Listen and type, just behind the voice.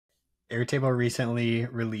Airtable recently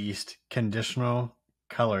released conditional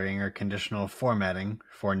coloring or conditional formatting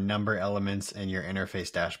for number elements in your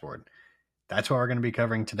interface dashboard. That's what we're going to be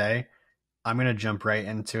covering today. I'm going to jump right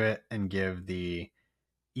into it and give the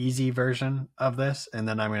easy version of this, and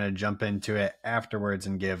then I'm going to jump into it afterwards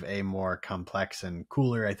and give a more complex and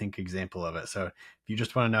cooler, I think, example of it. So if you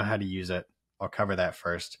just want to know how to use it, I'll cover that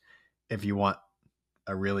first. If you want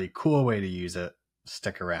a really cool way to use it,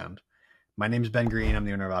 stick around. My name is Ben Green. I'm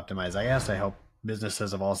the owner of Optimize IS. I help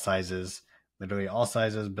businesses of all sizes, literally all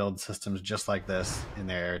sizes, build systems just like this in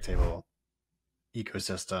their Airtable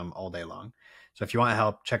ecosystem all day long. So if you want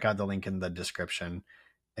help, check out the link in the description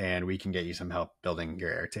and we can get you some help building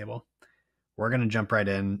your Airtable. We're going to jump right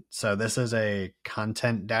in. So this is a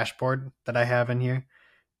content dashboard that I have in here,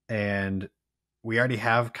 and we already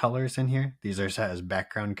have colors in here. These are set as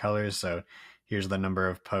background colors. So here's the number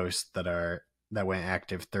of posts that went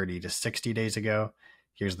active 30 to 60 days ago.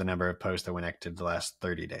 Here's the number of posts that went active the last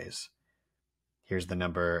 30 days. Here's the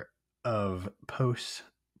number of posts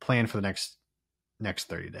planned for the next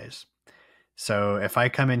 30 days. So if I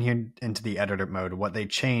come in here into the editor mode, what they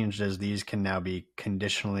changed is these can now be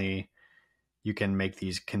conditionally, you can make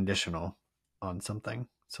these conditional on something.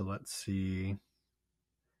 So let's see,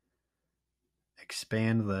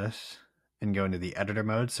 expand this and go into the editor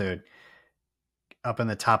mode. So up in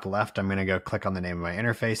the top left, I'm going to go click on the name of my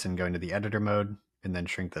interface and go into the editor mode and then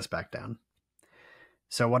shrink this back down.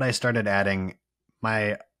 So what I started adding,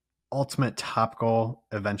 my ultimate top goal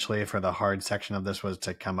eventually for the hard section of this was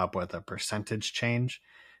to come up with a percentage change,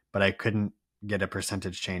 but I couldn't get a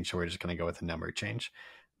percentage change, so we're just going to go with a number change.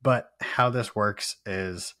 But how this works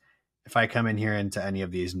is if I come in here into any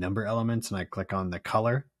of these number elements and I click on the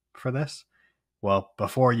color for this, well,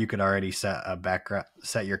 before you could already set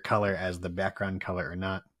your color as the background color or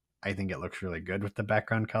not. I think it looks really good with the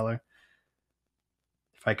background color.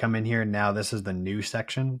 If I come in here now, this is the new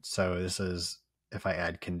section. So this is if I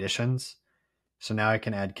add conditions. So now I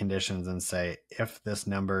can add conditions and say, if this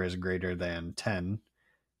number is greater than 10,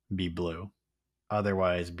 be blue,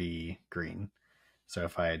 otherwise be green. So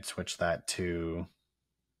if I had switched that to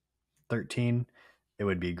 13, it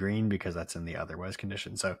would be green because that's in the otherwise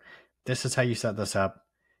condition. So this is how you set this up.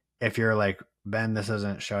 If you're like, Ben, this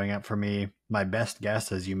isn't showing up for me, my best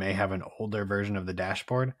guess is you may have an older version of the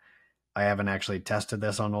dashboard. I haven't actually tested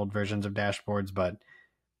this on old versions of dashboards, but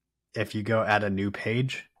if you go add a new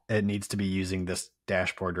page, it needs to be using this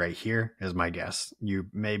dashboard right here, is my guess. You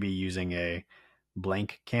may be using a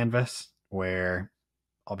blank canvas where,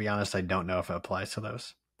 I'll be honest, I don't know if it applies to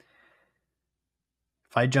those.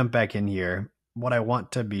 If I jump back in here, what I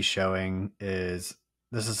want to be showing is,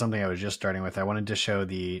 this is something I was just starting with. I wanted to show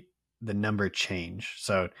the number change.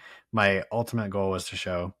 So my ultimate goal was to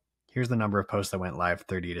show, here's the number of posts that went live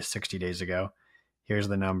 30 to 60 days ago. Here's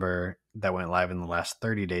the number that went live in the last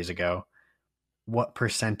 30 days ago. What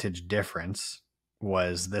percentage difference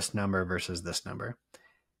was this number versus this number?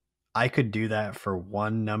 I could do that for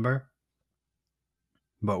one number,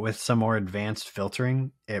 but with some more advanced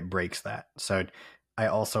filtering, it breaks that. So I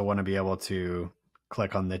also want to be able to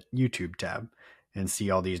click on the YouTube tab and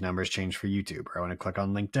see all these numbers change for YouTube. Or I want to click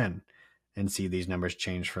on LinkedIn and see these numbers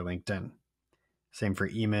change for LinkedIn. Same for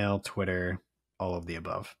email, Twitter, all of the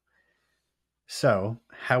above. So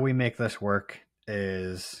how we make this work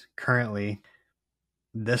is currently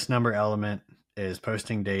this number element is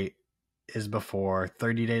posting date is before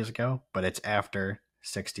 30 days ago, but it's after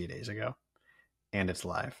 60 days ago, and it's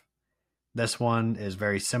live. This one is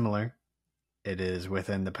very similar. It is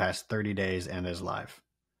within the past 30 days and is live.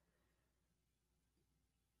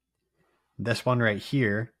 This one right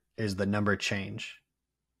here is the number change.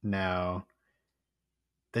 Now,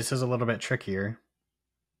 this is a little bit trickier.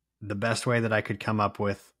 The best way that I could come up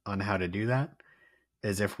with on how to do that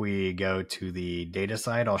is if we go to the data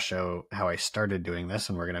side, I'll show how I started doing this,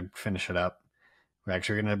 and we're going to finish it up. We're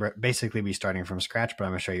actually going to basically be starting from scratch, but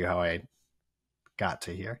I'm going to show you how I got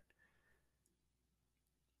to here.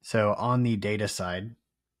 So on the data side,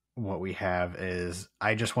 what we have is,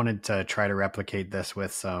 I just wanted to try to replicate this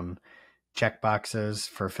with some checkboxes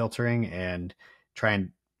for filtering and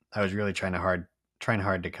I was really trying hard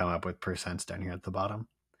to come up with percents down here at the bottom.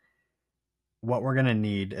 What we're going to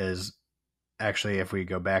need is, actually, if we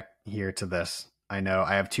go back here to this, I know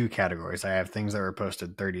I have two categories. I have things that were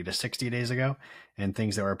posted 30 to 60 days ago and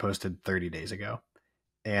things that were posted 30 days ago.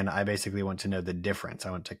 And I basically want to know the difference.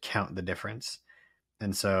 I want to count the difference.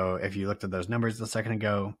 And so if you looked at those numbers a second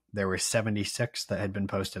ago, there were 76 that had been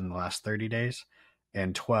posted in the last 30 days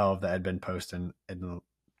and 12 that had been posted in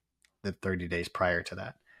the 30 days prior to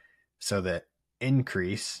that. So the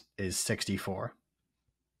increase is 64.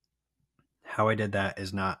 How I did that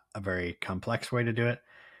is not a very complex way to do it,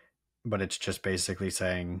 but it's just basically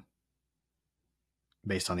saying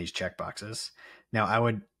based on these checkboxes. Now, I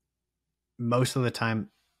would, most of the time,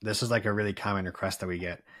 this is like a really common request that we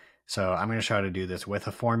get. So I'm going to try to do this with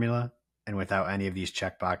a formula and without any of these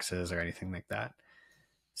checkboxes or anything like that.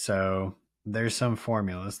 So there's some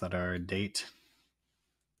formulas that are date.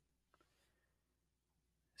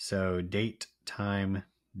 So date time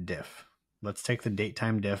diff. Let's take the date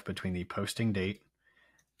time diff between the posting date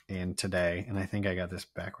and today. And I think I got this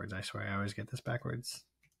backwards. I swear I always get this backwards.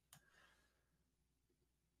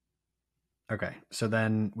 Okay, so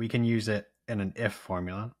then we can use it in an if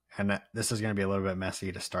formula. And this is going to be a little bit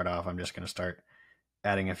messy to start off. I'm just going to start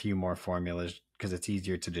adding a few more formulas because it's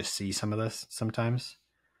easier to just see some of this sometimes.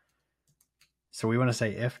 So we want to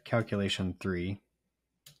say if calculation 3.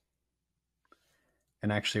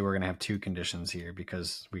 And actually, we're going to have two conditions here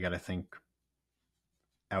because we got to think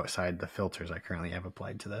outside the filters I currently have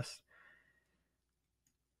applied to this.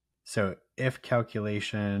 So if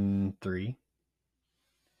calculation 3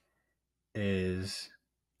 is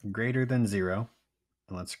greater than 0,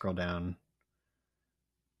 and let's scroll down,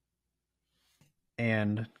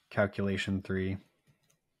 and calculation 3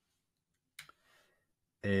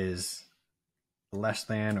 is less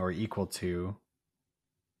than or equal to,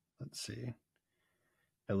 let's see,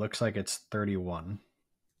 it looks like it's 31.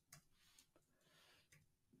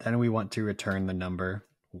 Then we want to return the number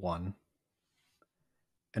 1.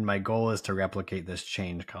 And my goal is to replicate this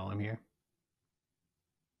change column here.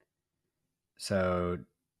 So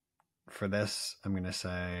for this, I'm going to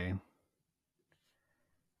say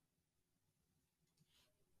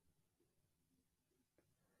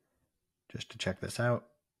just to check this out.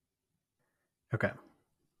 Okay.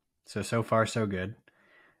 So far so good.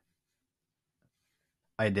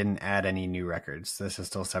 I didn't add any new records. This is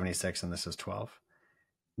still 76 and this is 12.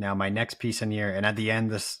 Now my next piece in here, and at the end,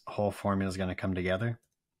 this whole formula is going to come together.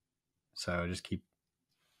 So just keep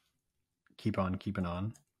on keeping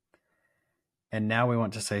on. And now we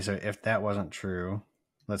want to say, so if that wasn't true,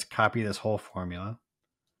 let's copy this whole formula.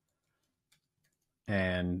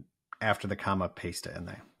 And after the comma, paste it in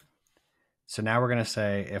there. So now we're going to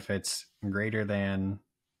say if it's greater than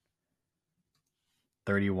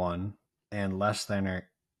 31 and less than or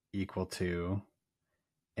equal to,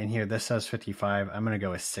 and here this says 55, I'm going to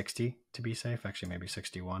go with 60 to be safe. Actually, maybe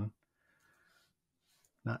 61.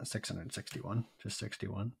 Not 661, just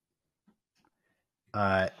 61.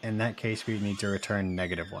 In that case, we need to return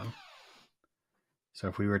 -1. So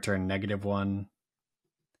if we return -1,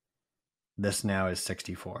 this now is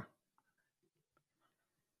 64.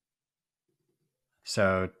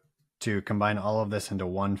 So to combine all of this into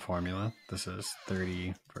one formula, this is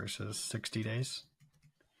 30 versus 60 days.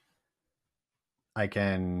 I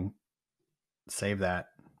can save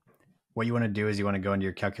that. What you want to do is you want to go into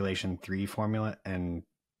your calculation 3 formula and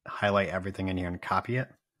highlight everything in here and copy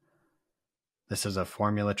it. This is a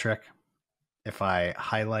formula trick. If I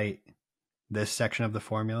highlight this section of the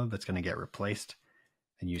formula that's going to get replaced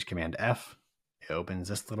and use Command F, it opens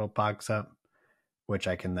this little box up, which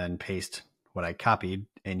I can then paste what I copied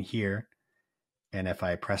in here. And if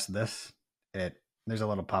I press this, there's a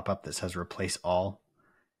little pop-up that says replace all.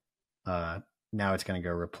 Now it's going to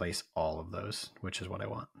go replace all of those, which is what I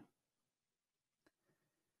want.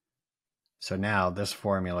 So now this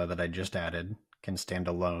formula that I just added can stand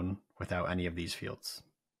alone without any of these fields.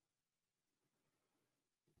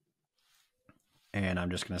 And I'm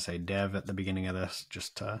just going to say dev at the beginning of this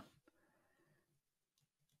just to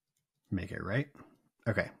make it right.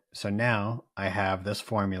 Okay, so now I have this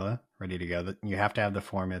formula ready to go. You have to have the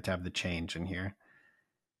formula to have the change in here.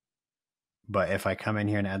 But if I come in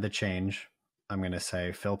here and add the change, I'm going to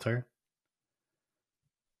say filter.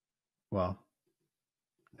 Well,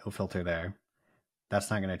 no filter there. That's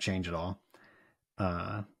not going to change at all,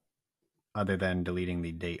 other than deleting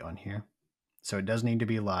the date on here. So it does need to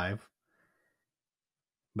be live.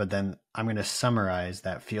 But then I'm going to summarize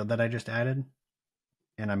that field that I just added,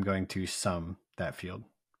 and I'm going to sum that field.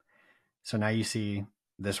 So now you see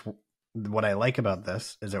this. What I like about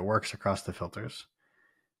this is it works across the filters.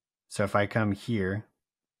 So if I come here,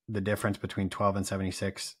 the difference between 12 and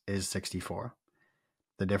 76 is 64.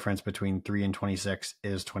 The difference between 3 and 26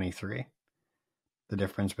 is 23. The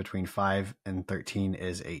difference between 5 and 13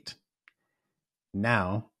 is 8.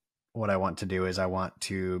 Now, what I want to do is I want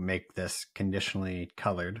to make this conditionally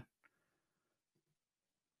colored.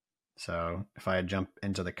 So if I jump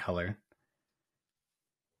into the color,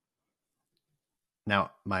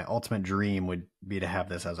 now my ultimate dream would be to have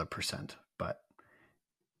this as a %, but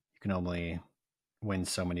you can only win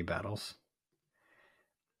so many battles.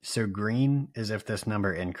 So green is if this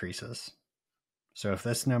number increases. So if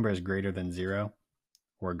this number is greater than 0,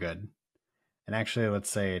 we're good. And actually, let's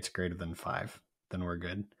say it's greater than 5, then we're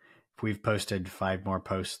good. If we've posted 5 more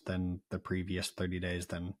posts than the previous 30 days,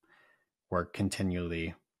 then we're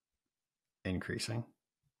continually increasing.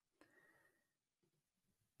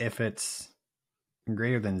 If it's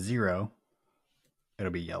greater than 0,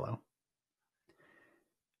 it'll be yellow.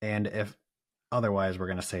 And if otherwise, we're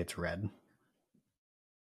going to say it's red.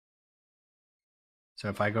 So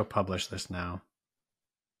if I go publish this now,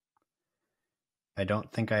 I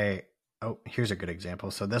don't think oh, here's a good example.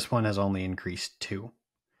 So this one has only increased 2.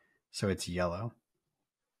 So it's yellow.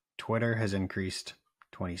 Twitter has increased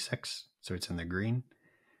 26. So it's in the green.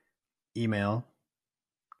 Email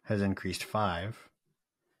has increased 5.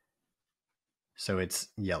 So it's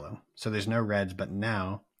yellow. So there's no reds, but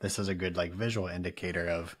now this is a good visual indicator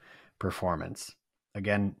of performance.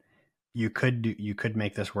 Again, you could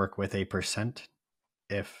make this work with a %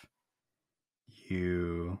 if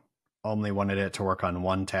you only wanted it to work on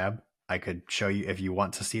one tab. I could show you if you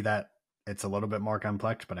want to see that. It's a little bit more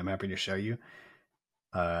complex, but I'm happy to show you.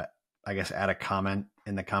 I guess add a comment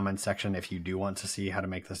in the comment section if you do want to see how to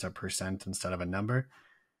make this a % instead of a number.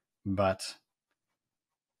 But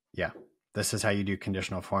yeah, this is how you do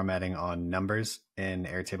conditional formatting on numbers in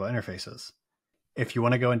Airtable interfaces. If you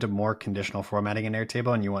want to go into more conditional formatting in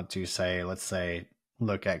Airtable and you want to say, let's say,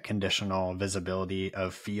 look at conditional visibility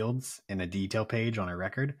of fields in a detail page on a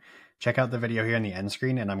record, check out the video here on the end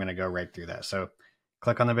screen, and I'm going to go right through that. So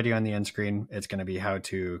click on the video on the end screen. It's going to be how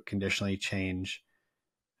to conditionally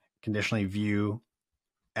view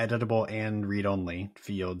editable and read-only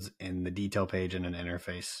fields in the detail page in an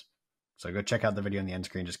interface. So go check out the video on the end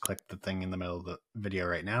screen. Just click the thing in the middle of the video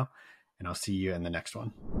right now, and I'll see you in the next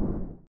one.